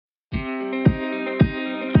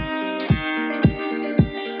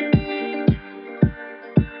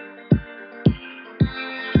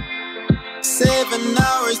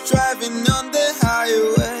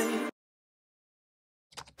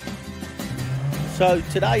So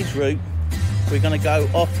today's route, we're going to go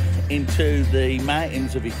up into the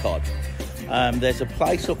mountains of Icod. There's a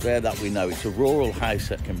place up there that we know. It's a rural house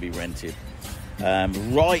that can be rented,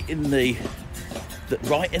 right in the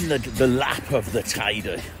lap of the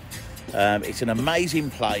Teide. It's an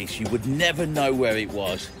amazing place. You would never know where it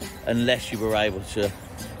was unless you were able to,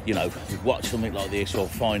 you know, watch something like this or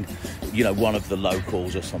find, you know, one of the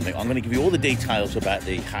locals or something. I'm going to give you all the details about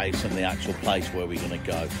the house and the actual place where we're going to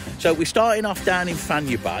go. So we're starting off down in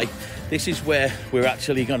Tanque Bay. This is where we're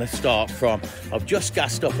actually going to start from. I've just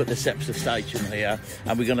gassed up at the Cepsa station here,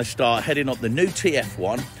 and we're going to start heading up the new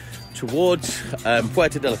TF1 towards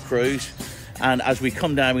Puerto de la Cruz. And as we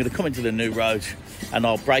come down, we're going to come into the new roads, and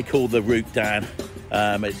I'll break all the route down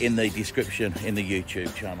in the description in the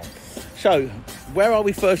YouTube channel. So, where are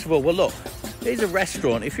we first of all? Well, look, here's a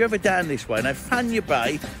restaurant. If you're ever down this way, now Tanque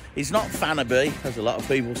Bay is not Fanaby, as a lot of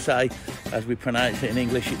people say, as we pronounce it in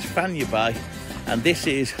English. It's Tanque Bay, and this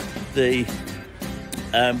is the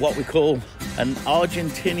what we call an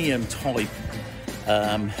Argentinian type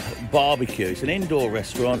barbecue. It's an indoor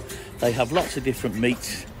restaurant. They have lots of different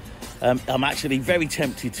meats. I'm actually very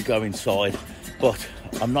tempted to go inside, but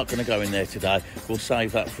I'm not going to go in there today. We'll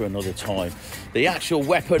save that for another time. The actual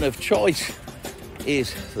weapon of choice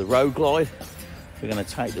is the road glide. We're going to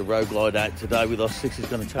take the road glide out today with us. This is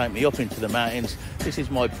going to take me up into the mountains. This is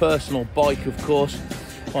my personal bike, of course.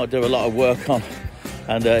 I do a lot of work on,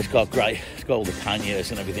 and it's got all the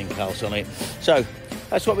panniers and everything else on it. So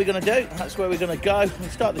that's what we're going to do. That's where we're going to go. We'll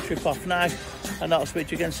start the trip off now, and I'll speak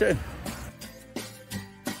to you again soon.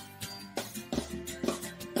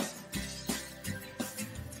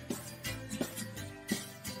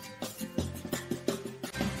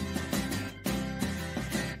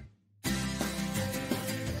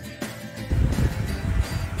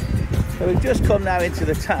 So we've just come now into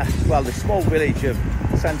the small village of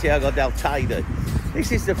Santiago del Teide.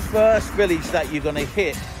 This is the first village that you're going to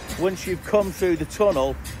hit once you've come through the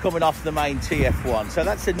tunnel coming off the main TF1. So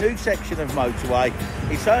that's a new section of motorway.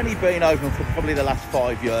 It's only been open for probably the last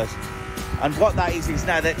 5 years. And what that is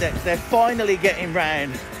now they're finally getting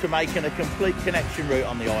round to making a complete connection route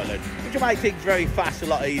on the island, which will make things very fast, a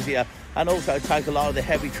lot easier, and also take a lot of the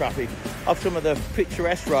heavy traffic off some of the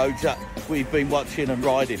picturesque roads that we've been watching and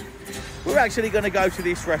riding. We're actually going to go to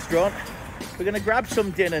this restaurant. We're going to grab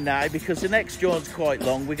some dinner now because the next jaunt's quite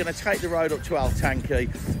long. We're going to take the road up to Tanque.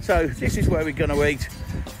 So this is where we're going to eat.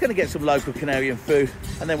 Going to get some local Canarian food,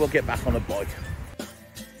 and then we'll get back on a bike.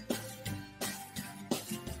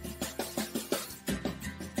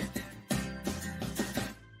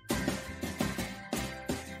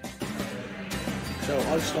 So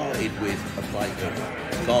I started with a plate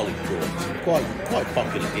of garlic prawns, quite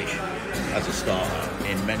popular dish as a starter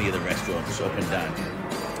in many of the restaurants up and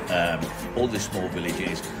down all the small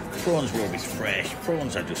villages. Prawns are always fresh.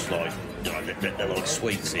 Prawns are just like, they're like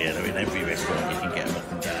sweets here. They're in every restaurant. You can get them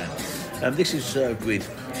up and down. This is served with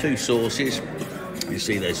two sauces. You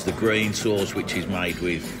see there's the green sauce, which is made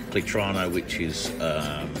with clitrano, which is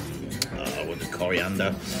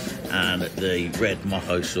coriander, and the red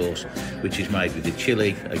mojo sauce, which is made with the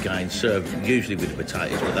chili, again served usually with the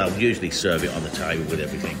potatoes, but they'll usually serve it on the table with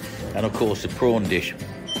everything. And of course the prawn dish,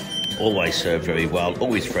 always served very well,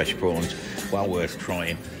 always fresh prawns, well worth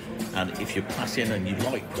trying. And if you're passing and you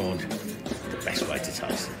like prawns, the best way to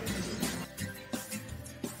taste it.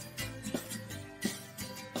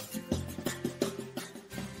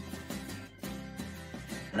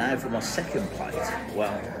 Now for my second plate,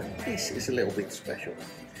 well, this is a little bit special.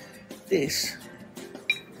 This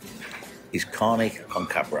is carne con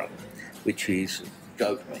cabra, which is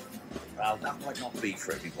goat meat. Well, that might not be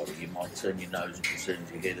for everybody. You might turn your nose up as soon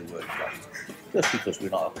as you hear the word goat, just because we're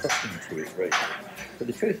not accustomed to it, really. But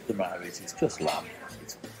the truth of the matter is, it's just lamb.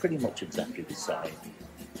 It's pretty much exactly the same.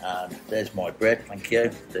 And there's my bread, thank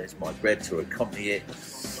you. There's my bread to accompany it.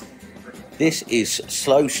 This is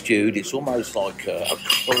slow stewed. It's almost like a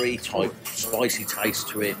curry type spicy taste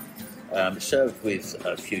to it. Served with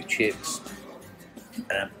a few chips.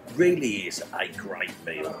 Really is a great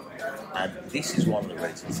meal. And this is one of the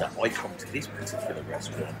reasons that I come to this particular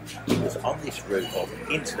restaurant, because on this route up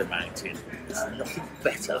into the mountain, there's nothing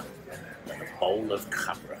better than a bowl of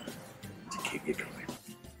cabra to keep you going.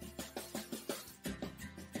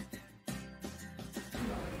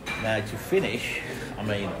 Now to finish, I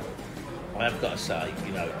mean, I've got to say,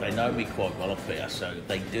 you know, they know me quite well up here, so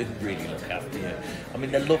they do really look after you. I mean,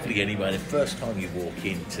 they're lovely anyway. The first time you walk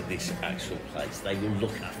into this actual place, they will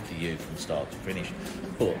look after you from start to finish.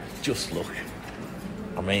 But just look.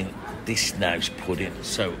 I mean, this now's pudding.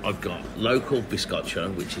 So I've got local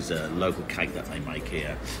biscotto, which is a local cake that they make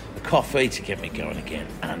here, a coffee to get me going again,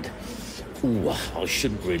 and Ooh, I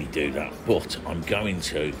shouldn't really do that, but I'm going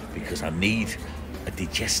to, because I need a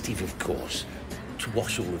digestive, of course, to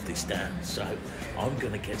wash all of this down. So I'm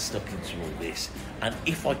going to get stuck into all this. And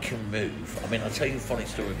if I can move, I mean, I'll tell you a funny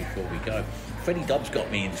story before we go. Freddie Dobbs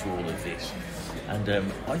got me into all of this. And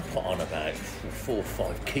I put on about 4 or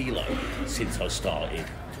 5 kilos since I started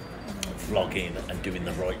vlogging and doing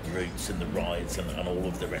the right routes and the rides and all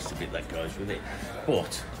of the rest of it that goes with it.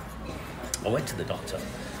 But I went to the doctor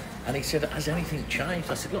and he said, has anything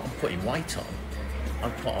changed? I said, look, I'm putting weight on.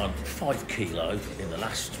 I've put on 5 kilos in the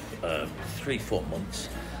last 3-4 months.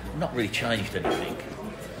 Not really changed anything.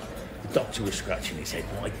 The doctor was scratching his head.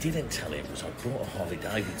 What I didn't tell him was I bought a Harley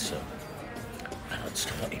Davidson and I'd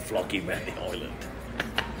started vlogging around the island.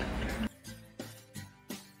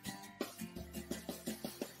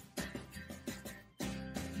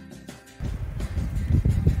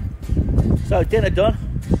 So dinner done.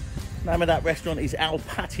 Name of that restaurant is El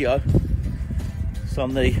Patio. It's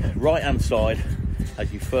on the right hand side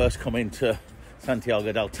as you first come into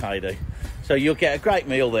Santiago del Teide. So you'll get a great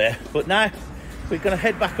meal there. But now we're going to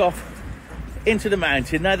head back off into the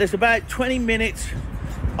mountain. Now there's about 20 minutes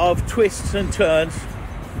of twists and turns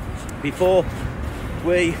before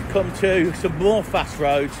we come to some more fast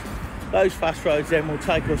roads. Those fast roads then will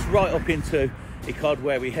take us right up into Icod,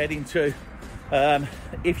 where we're heading to.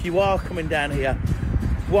 If you are coming down here,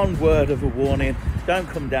 one word of a warning: don't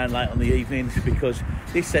come down late on the evenings, because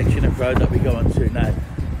this section of road that we go on to now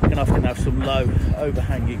can often have some low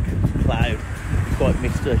overhanging cloud, quite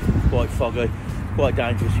misty, quite foggy, quite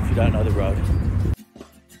dangerous if you don't know the road.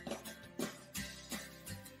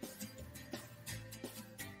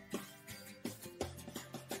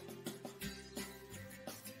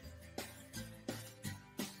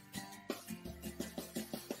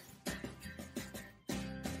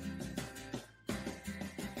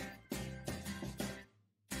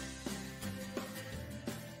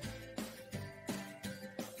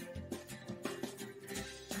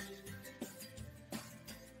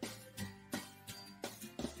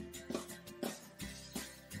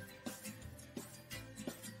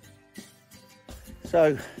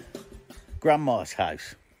 So, Grandma's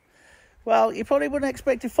house. Well, you probably wouldn't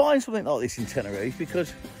expect to find something like this in Tenerife,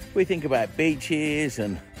 because we think about beaches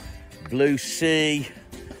and blue sea.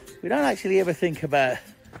 We don't actually ever think about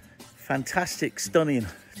fantastic, stunning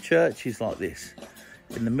churches like this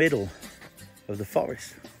in the middle of the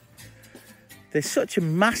forest. There's such a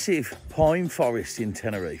massive pine forest in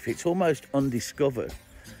Tenerife, it's almost undiscovered.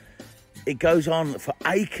 It goes on for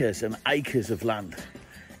acres and acres of land.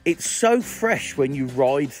 It's so fresh when you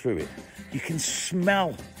ride through it. You can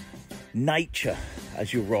smell nature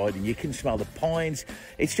as you're riding. You can smell the pines.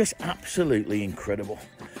 It's just absolutely incredible.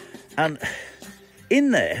 And in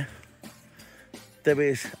there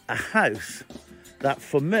is a house that,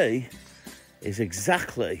 for me, is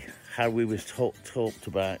exactly how we was talked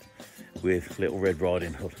about with Little Red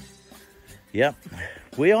Riding Hood. Yep,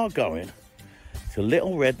 we are going to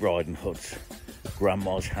Little Red Riding Hood's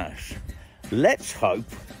grandma's house. Let's hope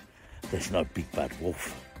there's no big bad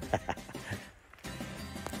wolf.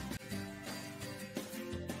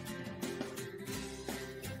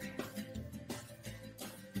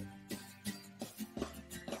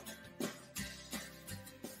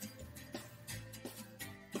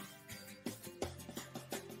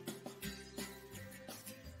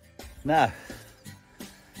 Now,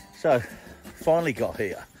 so finally got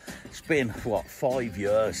here. It's been, what, 5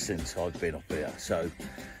 years since I've been up here, so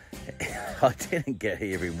I didn't get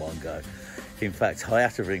here in one go. In fact, I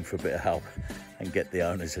had to ring for a bit of help and get the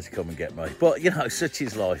owners to come and get me. But, you know, such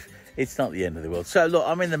is life. It's not the end of the world. So, look,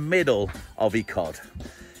 I'm in the middle of Icod.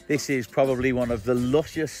 This is probably one of the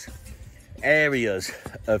luscious areas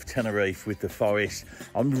of Tenerife with the forest.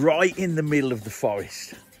 I'm right in the middle of the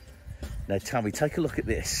forest. Now, tell me, take a look at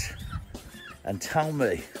this and tell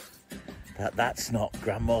me that that's not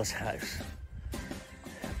Grandma's house.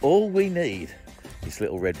 All we need is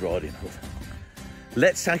Little Red Riding Hood.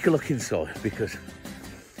 Let's take a look inside, because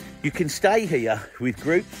you can stay here with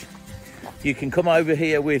groups. You can come over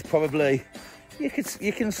here with probably, you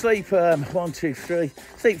can sleep 1, 2, 3,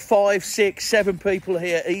 sleep 5, 6, 7 people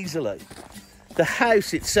here easily. The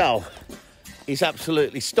house itself is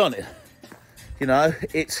absolutely stunning. You know,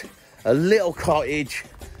 it's a little cottage.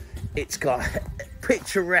 It's got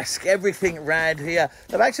picturesque everything around here.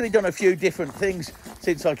 They've actually done a few different things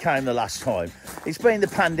since I came the last time. It's been the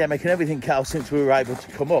pandemic and everything else since we were able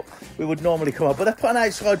to come up. We would normally come up, but they've put an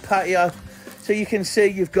outside patio, so you can see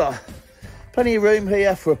you've got plenty of room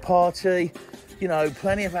here for a party, you know,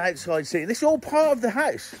 plenty of outside seating. This is all part of the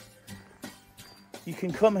house. You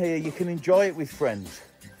can come here, you can enjoy it with friends.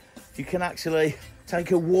 You can actually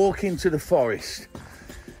take a walk into the forest.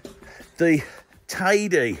 The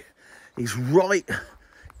Teide is right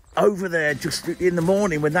over there just in the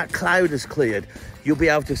morning when that cloud has cleared. You'll be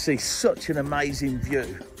able to see such an amazing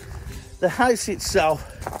view. The house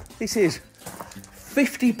itself, this is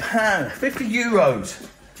 €50, €50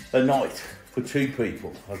 a night for 2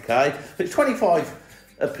 people, okay? It's 25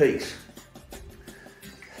 a piece.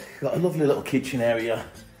 Got a lovely little kitchen area,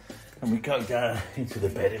 and we go down into the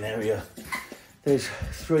bedding area. There's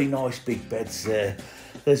 3 nice big beds there.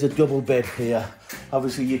 There's a double bed here.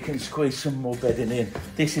 Obviously you can squeeze some more bedding in.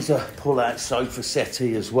 This is a pull-out sofa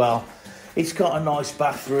settee as well. It's got a nice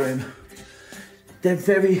bathroom. They're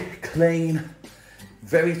very clean,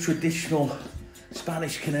 very traditional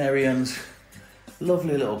Spanish Canarians.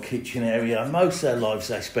 Lovely little kitchen area. Most of their lives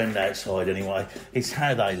they spend outside anyway. It's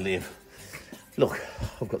how they live. Look,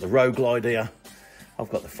 I've got the road glide here, I've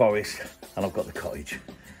got the forest, and I've got the cottage.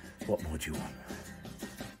 What more do you want?